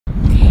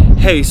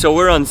Hey, so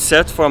we're on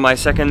set for my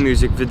second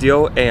music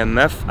video,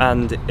 AMF,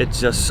 and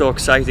it's just so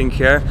exciting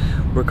here.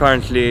 We're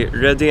currently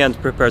ready and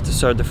prepared to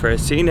start the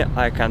first scene.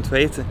 I can't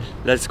wait.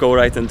 Let's go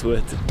right into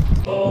it.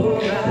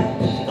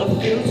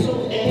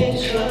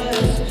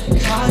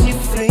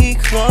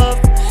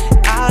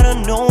 I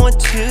don't know what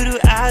to do,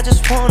 I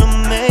just wanna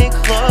make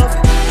love.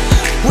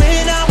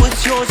 When I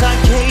was yours, I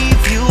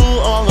gave you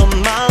all of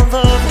my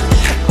love.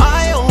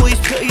 I always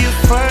put you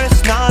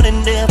first, not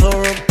and never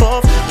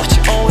above. But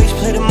you always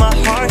played in my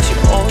heart, you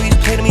always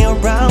played me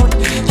around.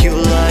 You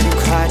lied, you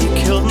cried, you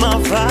killed my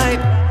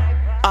vibe.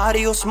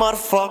 Adios,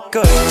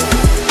 motherfucker.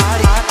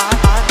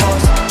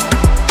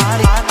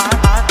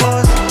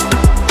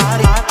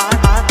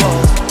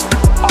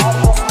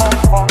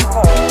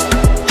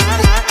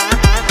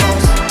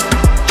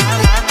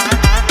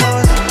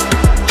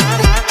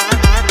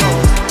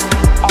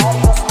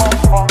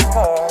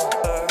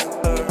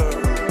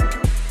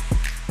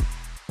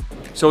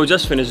 So we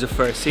just finished the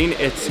first scene.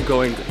 It's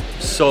going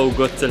so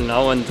good till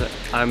now and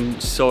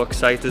I'm so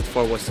excited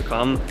for what's to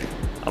come.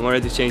 I'm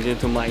already changing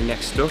into my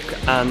next look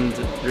and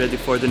ready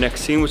for the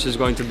next scene, which is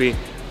going to be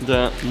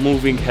the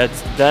moving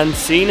heads dance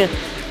scene.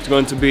 It's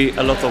going to be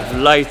a lot of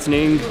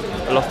lightning,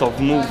 a lot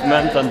of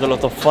movement and a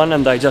lot of fun,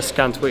 and I just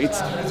can't wait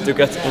to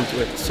get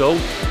into it. So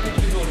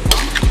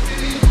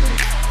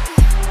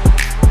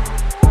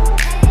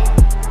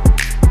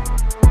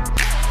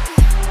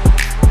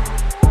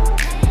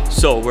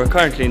we're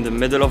currently in the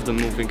middle of the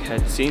moving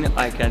head scene.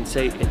 I can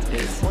say it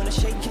is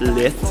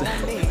lit.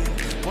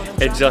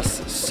 It's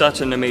just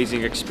such an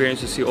amazing experience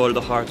to see all the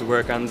hard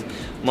work and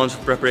months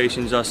of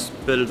preparation just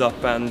build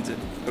up and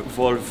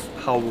evolve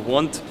how we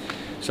want.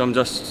 So I'm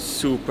just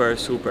super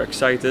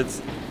excited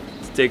to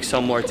take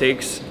some more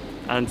takes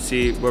and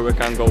see where we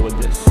can go with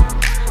this.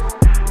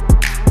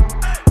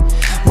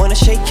 Wanna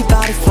shake your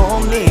body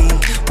for me,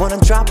 wanna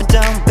drop it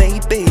down,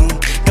 baby.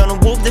 Gonna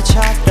whoop the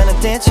chop, gonna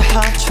dance your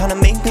heart, tryna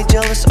make me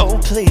jealous, oh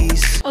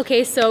please.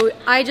 Okay, so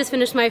I just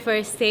finished my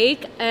first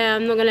take.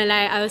 I'm not gonna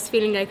lie, I was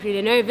feeling like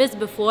really nervous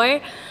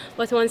before,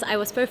 but once I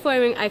was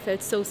performing, I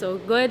felt so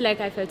good. Like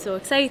I felt so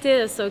excited.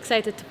 I was so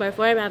excited to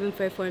perform. I haven't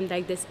performed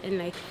like this in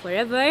like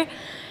forever.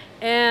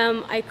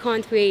 I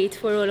can't wait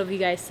for all of you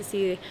guys to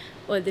see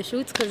all the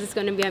shoots because it's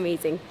gonna be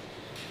amazing.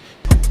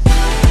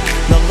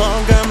 No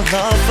longer my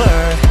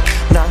lover,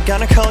 not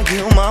gonna call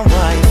you my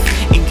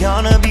wife. Ain't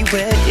gonna be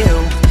with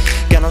you,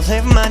 gonna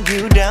live my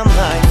new damn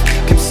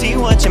life. Come see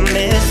what you're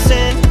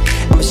missing,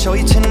 I'ma show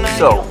you tonight.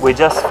 So we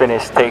just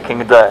finished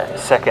taking the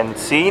second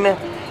scene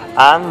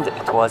and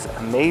it was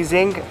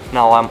amazing.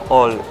 Now I'm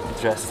all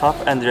dressed up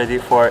and ready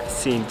for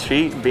scene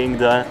 3, being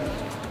the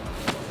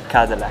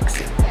Cadillac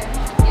scene.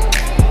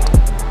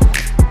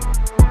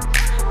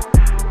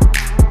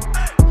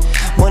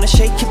 Wanna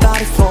shake your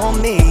body for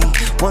me,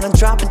 wanna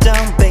drop it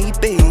down,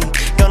 baby.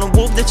 Gonna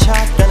whoop the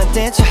chop, gonna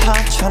dance your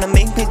heart, tryna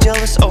make me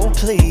jealous, oh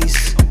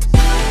please.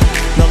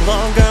 No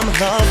longer my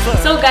lover.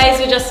 So guys,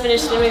 we just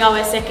finished filming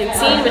our second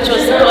scene, which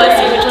was the first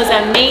scene, which was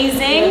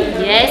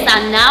amazing. Yes,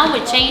 and now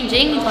we're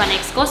changing into our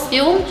next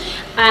costume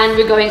and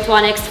we're going to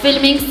our next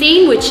filming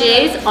scene, which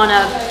is on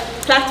a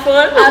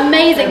Platform.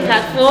 amazing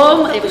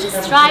platform, which is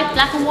striped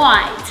black and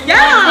white.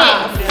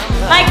 Yeah! Like this.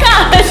 My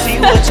God! See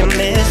what you're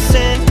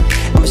missing,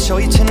 I'ma show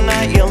you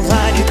tonight. You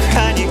lied, you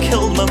cried, you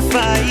killed my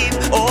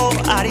vibe. Oh,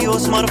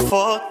 adios,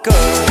 motherfucker.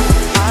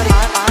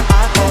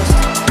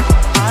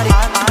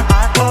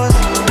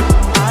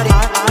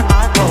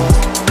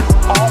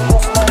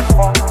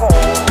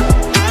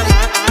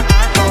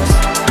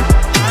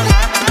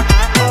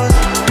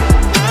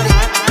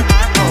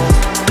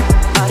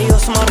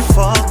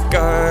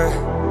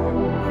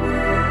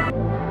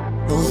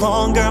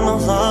 Longer my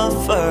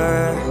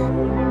lover,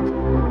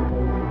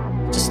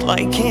 just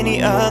like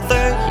any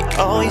other, you're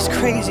always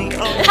crazy.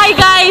 Oh. Hi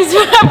guys,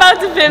 we're about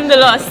to film the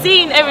last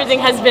scene. Everything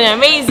has been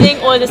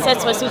amazing. All the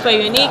sets were super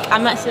unique. A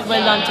massive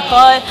well done to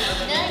Karl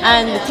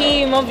and the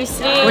team,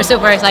 obviously. We're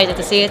super excited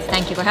to see it.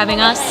 Thank you for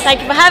having us. Thank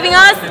you for having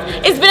us.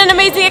 It's been an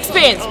amazing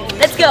experience.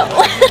 Let's go.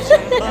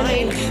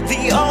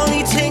 The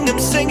only thing I'm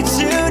singing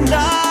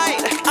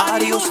tonight,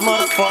 adios,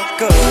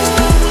 motherfucker.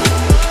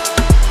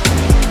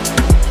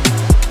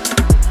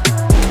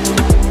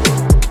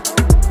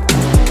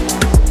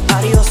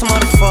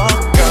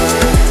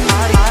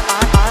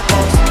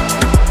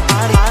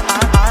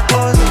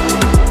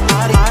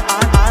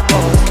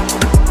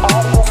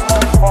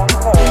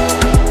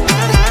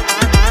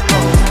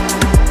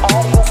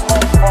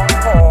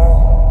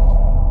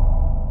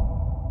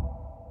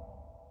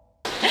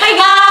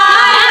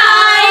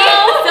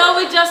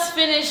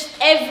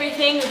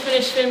 Everything, we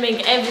finished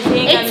filming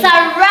everything. It's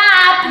a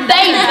wrap,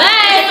 baby!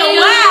 It's a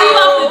wrap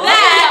after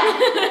that!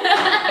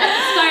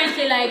 It's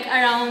currently like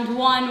around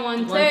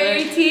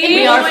 1:30.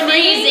 We are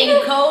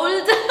freezing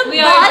cold. We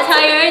are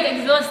tired,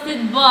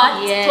 exhausted,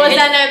 but it was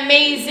an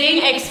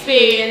amazing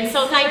experience.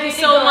 So thank you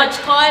so much,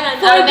 Karl,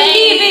 and for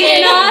believing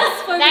in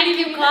us. Thank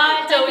you,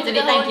 Karl. Totally,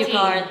 thank you,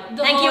 Karl.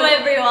 Thank you,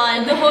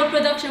 everyone. The whole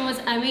production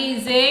was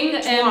amazing.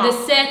 The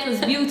set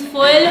was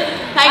beautiful.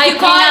 Thank you,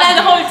 Karl, and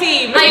the whole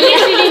team. I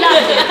literally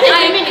loved it.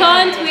 I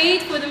can't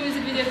wait for the music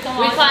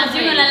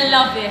You're gonna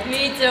love it.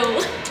 Me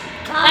too.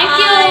 Thank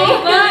you.